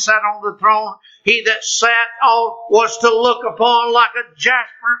 and one sat on the throne. He that sat on was to look upon like a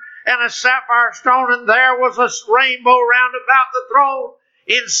jasper and a sapphire stone, and there was a rainbow round about the throne,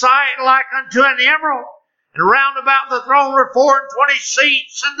 in sight like unto an emerald. And round about the throne were 24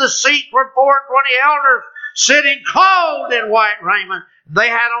 seats, and the seats were 24 elders, sitting clothed in white raiment. They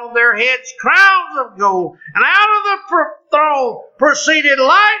had on their heads crowns of gold, and out of the throne proceeded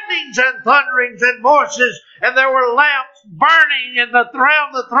lightnings and thunderings and voices, and there were lamps burning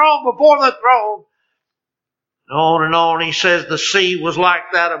around the throne before the throne. And on, he says the sea was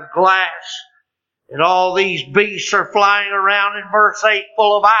like that of glass, and all these beasts are flying around in verse 8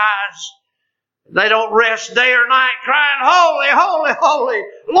 full of eyes. They don't rest day or night, crying, Holy, holy, holy,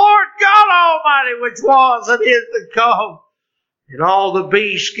 Lord God Almighty, which was and is to come. And all the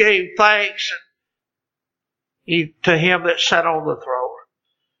beasts gave thanks to Him that sat on the throne.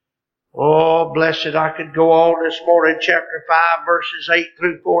 Oh, blessed, I could go on this morning. Chapter 5, verses 8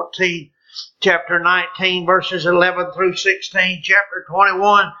 through 14. Chapter 19, verses 11 through 16. Chapter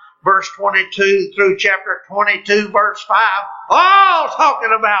 21, verse 22 through chapter 22, verse 5. All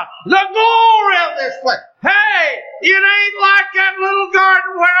talking about the glory of this place. Hey, it ain't like that little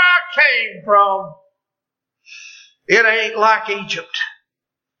garden where I came from. It ain't like Egypt.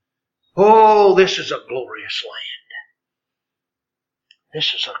 Oh, this is a glorious land.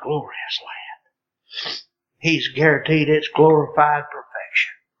 This is a glorious land. He's guaranteed its glorified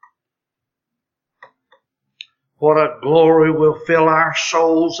perfection. What a glory will fill our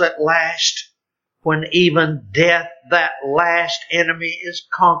souls at last, when even death, that last enemy, is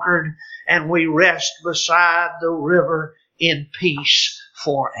conquered, and we rest beside the river in peace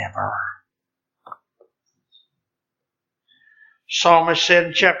forever. Psalmist said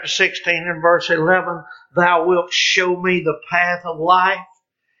in chapter 16 and verse 11, Thou wilt show me the path of life.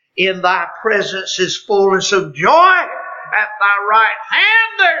 In Thy presence is fullness of joy. At Thy right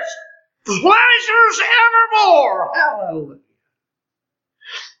hand there's pleasures evermore. Hallelujah.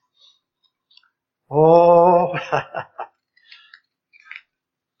 Oh,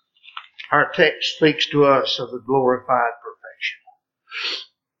 our text speaks to us of the glorified perfection.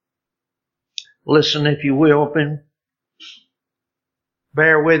 Listen, if you will,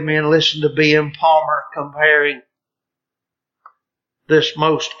 bear with me and listen to B.M. Palmer comparing this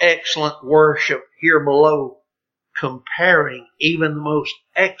most excellent worship here below, comparing even the most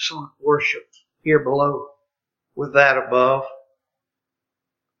excellent worship here below with that above.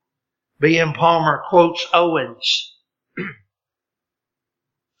 B.M. Palmer quotes Owens.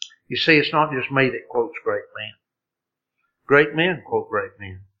 You see, it's not just me that quotes great men. Great men quote great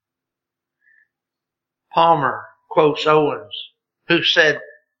men. Palmer quotes Owens, who said,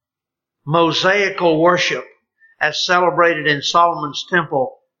 Mosaical worship, as celebrated in Solomon's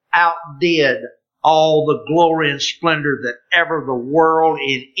temple, outdid all the glory and splendor that ever the world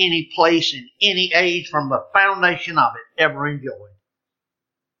in any place, in any age, from the foundation of it, ever enjoyed.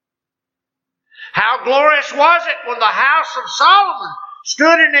 How glorious was it when the house of Solomon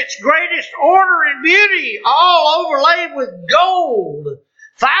stood in its greatest order and beauty, all overlaid with gold.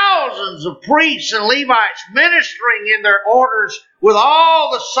 Thousands of priests and Levites ministering in their orders with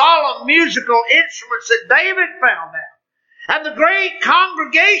all the solemn musical instruments that David found out. And the great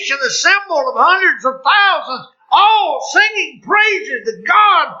congregation assembled of hundreds of thousands, all singing praises to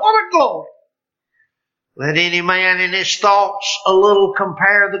God. What a glory! Let any man in his thoughts a little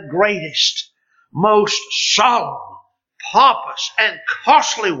compare the greatest, most solemn, pompous, and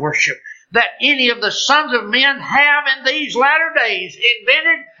costly worship that any of the sons of men have in these latter days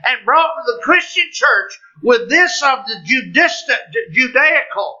invented and brought to the Christian church with this of the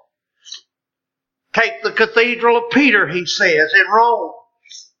Judaical. Take the Cathedral of Peter, he says, in Rome.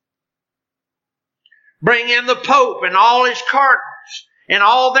 Bring in the Pope and all his cardinals and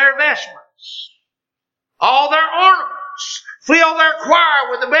all their vestments, all their ornaments. Fill their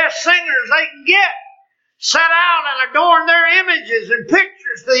choir with the best singers they can get. Set out and adorn their images and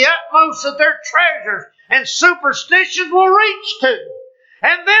pictures to the utmost that their treasures and superstitions will reach to.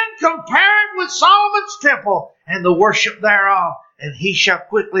 And then compare it with Solomon's temple and the worship thereof, and he shall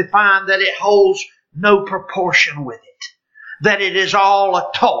quickly find that it holds no proportion with it, that it is all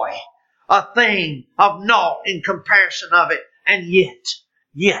a toy, a thing of naught in comparison of it. And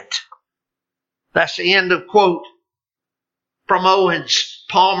yet, that's the end of quote from Owens.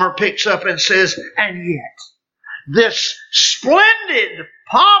 Palmer picks up and says, and yet, this splendid,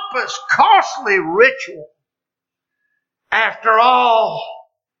 pompous, costly ritual, after all,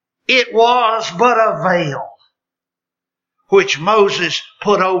 it was but a veil which Moses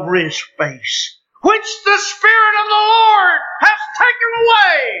put over his face, which the Spirit of the Lord has taken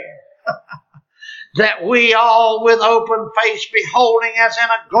away. that we all with open face beholding as in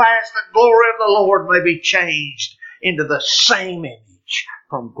a glass the glory of the Lord may be changed into the same image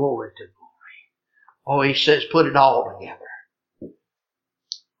from glory to glory. Oh, he says, put it all together.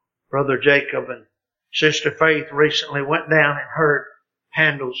 Brother Jacob and Sister Faith recently went down and heard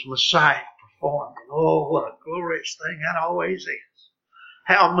Handel's Messiah performed. Oh, what a glorious thing that always is.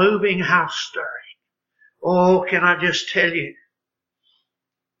 How moving, how stirring. Oh, can I just tell you,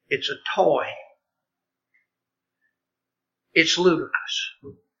 it's a toy. It's ludicrous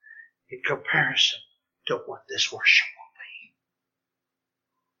in comparison to what this worship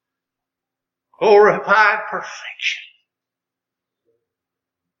will be. Glorified perfection.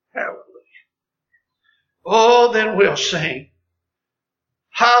 Hallelujah. Oh, then we'll sing.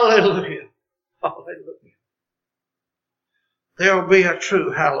 Hallelujah. Hallelujah. There'll be a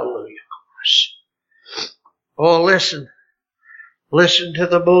true hallelujah chorus. Oh, listen. Listen to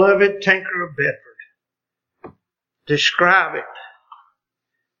the beloved Tinker of Bedford. Describe it.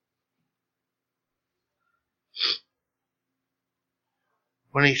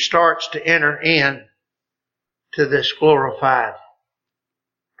 When he starts to enter in to this glorified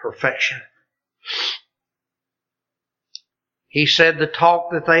perfection. He said the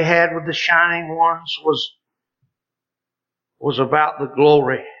talk that they had with the shining ones was about the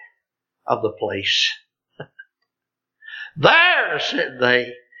glory of the place. There, said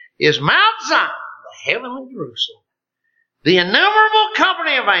they, is Mount Zion, the heavenly Jerusalem, the innumerable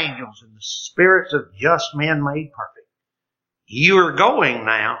company of angels and the spirits of just men made perfect. You are going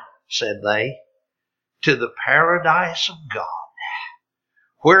now, said they, to the paradise of God,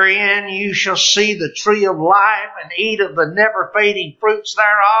 wherein you shall see the tree of life and eat of the never-fading fruits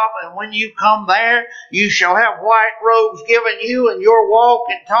thereof. And when you come there, you shall have white robes given you, and your walk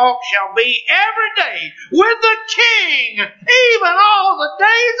and talk shall be every day with the King, even all the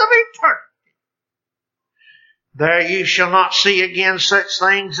days of eternity. There you shall not see again such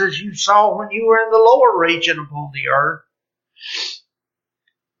things as you saw when you were in the lower region upon the earth,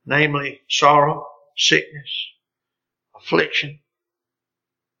 namely sorrow, sickness, affliction,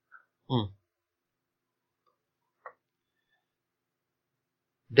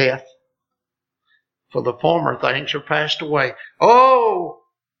 death. For the former things are passed away. Oh,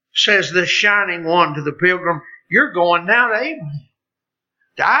 says this shining one to the pilgrim, you're going now to Abraham,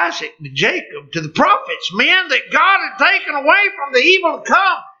 to Isaac, to Jacob, to the prophets, men that God had taken away from the evil to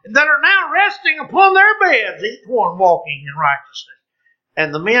come, and that are now resting upon their beds, each one walking in righteousness.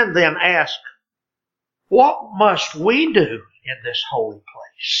 And the men then ask, what must we do in this holy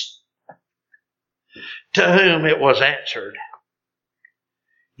place? To whom it was answered,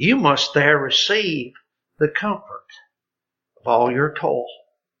 you must there receive the comfort of all your toil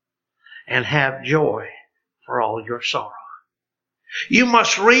and have joy for all your sorrow. You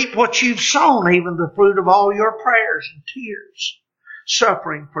must reap what you've sown, even the fruit of all your prayers and tears,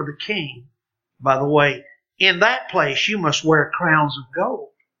 suffering for the King. By the way, in that place you must wear crowns of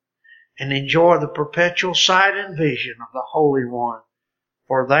gold and enjoy the perpetual sight and vision of the Holy One,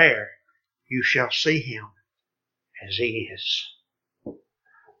 for there you shall see Him as He is.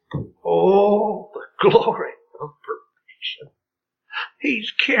 Oh, the glory of perfection. He's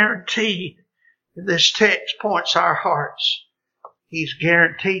guaranteed. This text points our hearts. He's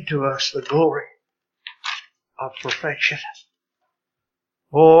guaranteed to us the glory of perfection.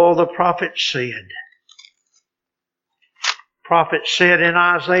 Oh, the prophet said in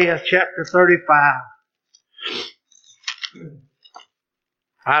Isaiah chapter 35.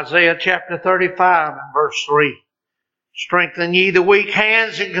 Isaiah chapter 35 and verse 3. Strengthen ye the weak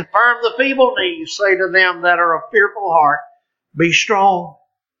hands and confirm the feeble knees. Say to them that are of fearful heart, be strong.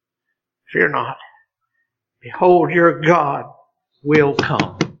 Fear not. Behold, your God will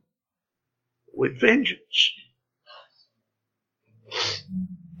come with vengeance.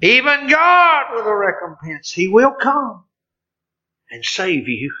 Even God with a recompense. He will come and save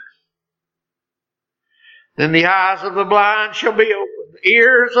you. Then the eyes of the blind shall be opened. The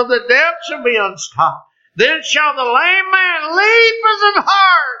ears of the deaf shall be unstopped. Then shall the lame man leap as an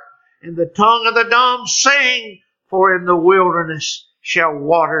hart, and the tongue of the dumb sing. For in the wilderness shall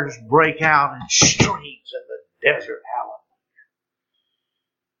waters break out, and streams in the desert hallelujah.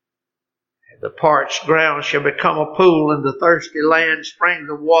 And the parched ground shall become a pool, and the thirsty land springs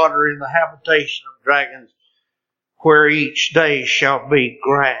of water in the habitation of dragons, where each day shall be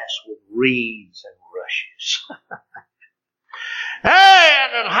grass with reeds and rushes.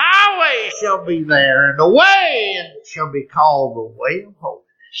 And an highway shall be there, and a way, and it shall be called the way of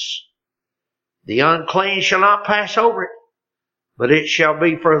holiness. The unclean shall not pass over it, but it shall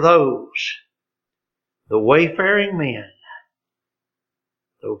be for those, the wayfaring men,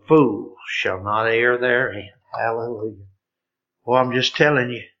 though fools shall not err therein. Hallelujah. Well, I'm just telling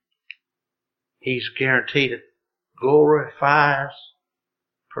you, He's guaranteed it. Glorifies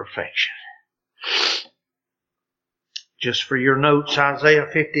perfection. Just for your notes, Isaiah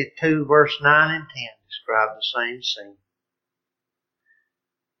 52 verse 9 and 10 describe the same scene.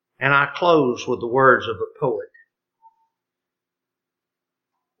 And I close with the words of the poet,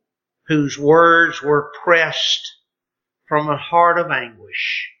 whose words were pressed from a heart of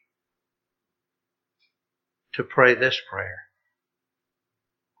anguish to pray this prayer.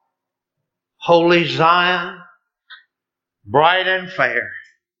 Holy Zion, bright and fair,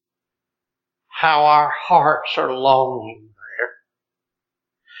 how our hearts are longing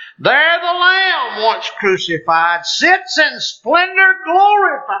there. There the Lamb once crucified sits in splendor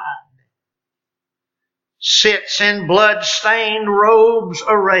glorified, sits in blood-stained robes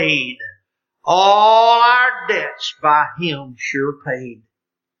arrayed, all our debts by Him sure paid.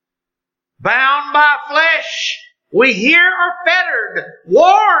 Bound by flesh, we here are fettered,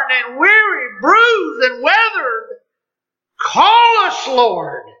 worn and weary, bruised and weathered. Call us,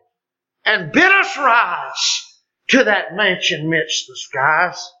 Lord, and bid us rise to that mansion midst the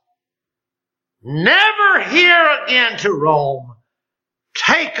skies. Never here again to roam.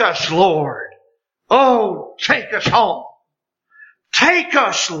 Take us, Lord. Oh, take us home. Take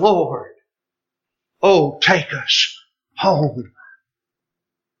us, Lord. Oh, take us home.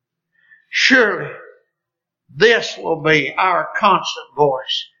 Surely this will be our constant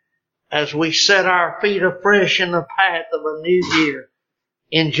voice as we set our feet afresh in the path of a new year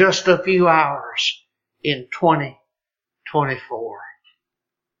in just a few hours in 2024.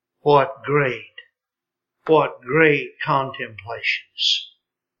 What great contemplations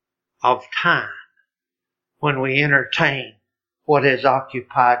of time when we entertain what has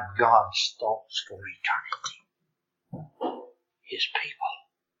occupied God's thoughts for eternity. His people.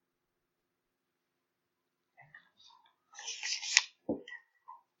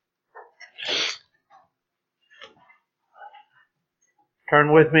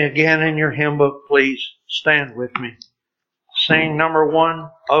 Turn with me again in your hymn book, please. Stand with me. Sing number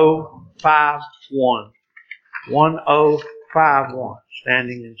 1051. 1051.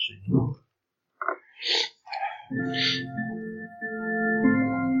 Standing and singing.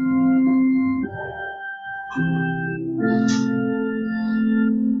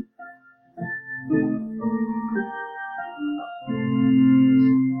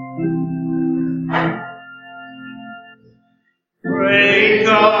 Great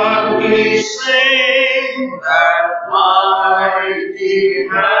God, we sing that mighty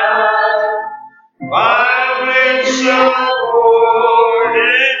hand, by which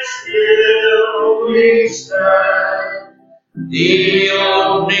supported still we stand. The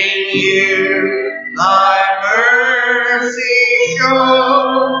opening year thy mercy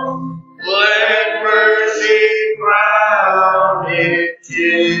show, let mercy crown it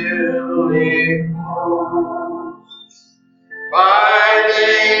till it close. By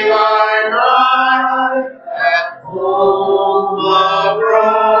day, by night, at home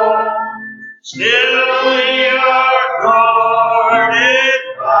abroad, still we are guarded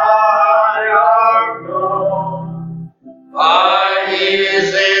by our God, by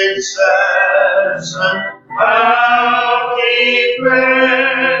His incessant bounty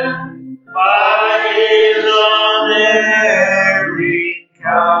fed, by His unerring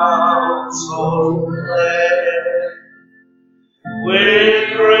counsel led.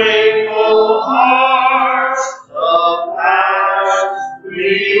 With grateful hearts the past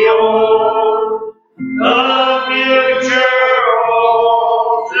behold, the future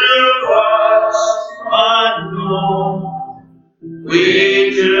all to us unknown. We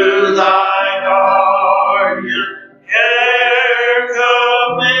to thy guardian care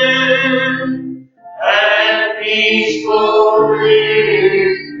commend, and peacefully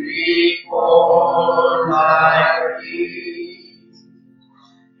before thy feet.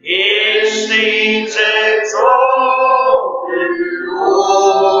 Instincts exalted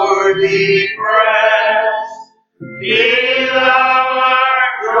or depressed, be thou our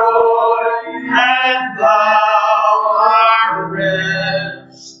joy and thou our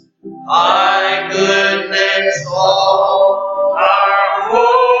rest. Thy goodness all our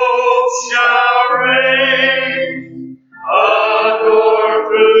hopes shall raise, adore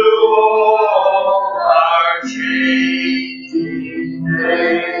through all our changing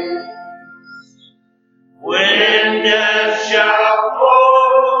days. When death shall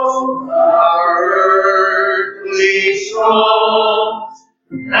close our earthly souls,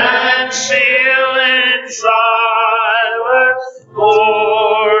 and seal in silence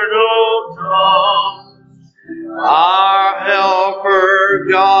mortal tongues, our Helper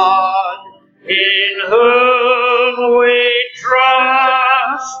God, in whom we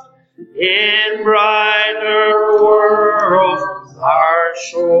trust. In brighter worlds our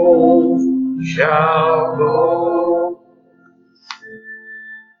souls shall go.